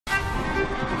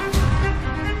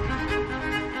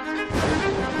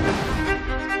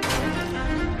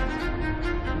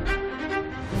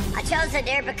I chose the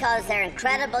deer because they're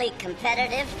incredibly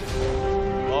competitive.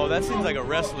 Oh, that seems like a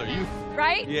wrestler. You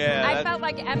Right? Yeah. I felt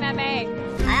like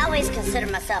MMA. I always consider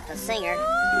myself a singer.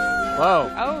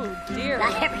 Whoa. Oh, dear.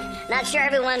 Not sure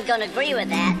everyone's gonna agree with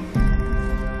that.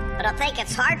 But I think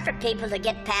it's hard for people to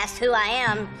get past who I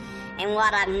am and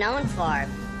what I'm known for.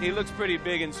 He looks pretty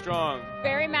big and strong.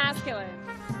 Very masculine.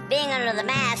 Being under the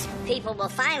mask, people will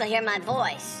finally hear my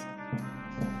voice.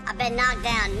 I've been knocked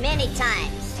down many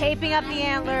times. Taping up the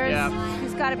antlers. Yeah.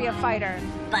 He's got to be a fighter.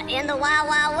 But in the Wild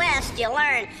Wild West, you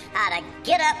learn how to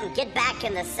get up and get back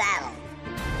in the saddle.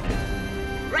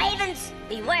 Ravens,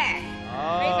 beware.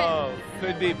 Oh,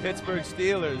 could be Pittsburgh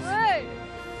Steelers. Hey.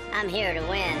 I'm here to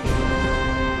win.